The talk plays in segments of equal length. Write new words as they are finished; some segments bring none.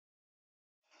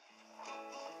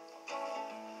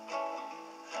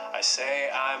I say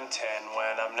I'm 10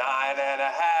 when I'm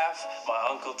 9.5. My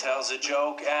uncle tells a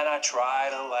joke and I try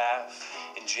to laugh.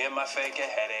 In gym I fake a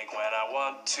headache when I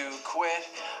want to quit.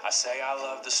 I say I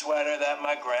love the sweater that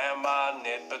my grandma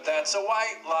knit, but that's a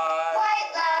white lie.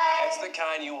 White lie. It's the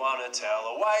kind you want to tell,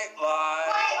 a white lie.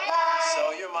 White lie.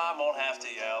 So your mom won't have to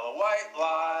yell a white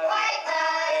lie. White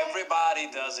lie. Everybody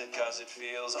does it 'cause it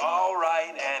feels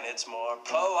alright and it's more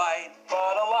polite.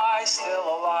 But a lie, still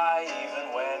a lie,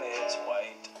 even when it's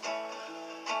white.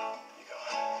 You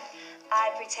go.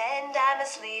 I pretend I'm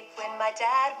asleep when my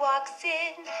dad walks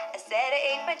in. I said I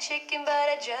ate my chicken, but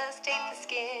I just ate the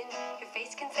skin. Your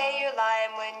face can say you're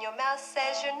lying when your mouth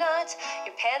says you're not.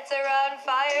 Your pants are on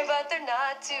fire, but they're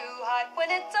not too hot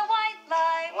when it's a white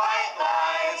lie. White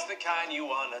lie. It's the kind you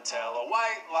want to tell, a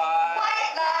white lie.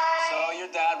 White lie. So your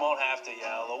dad won't have to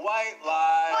yell a white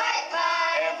lie. White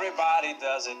lie. Everybody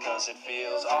does it 'cause it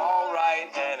feels alright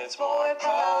and it's more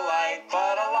polite.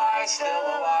 But a lie, still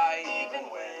a lie, even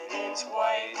when it's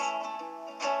white.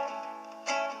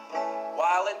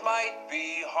 While it might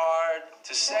be hard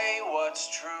to say what's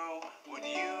true, would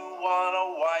you want a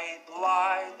white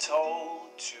lie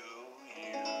told to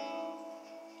you?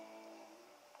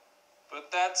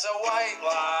 But that's a white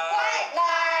lie. White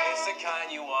lie. It's the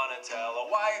kind you want to tell, a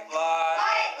white lie.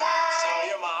 White lie. So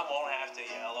your mom won't have to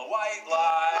yell a white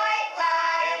lie. White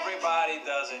lie. Everybody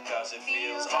does it 'cause it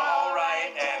feels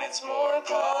alright and it's more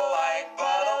polite.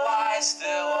 But a lie,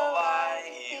 still a lie.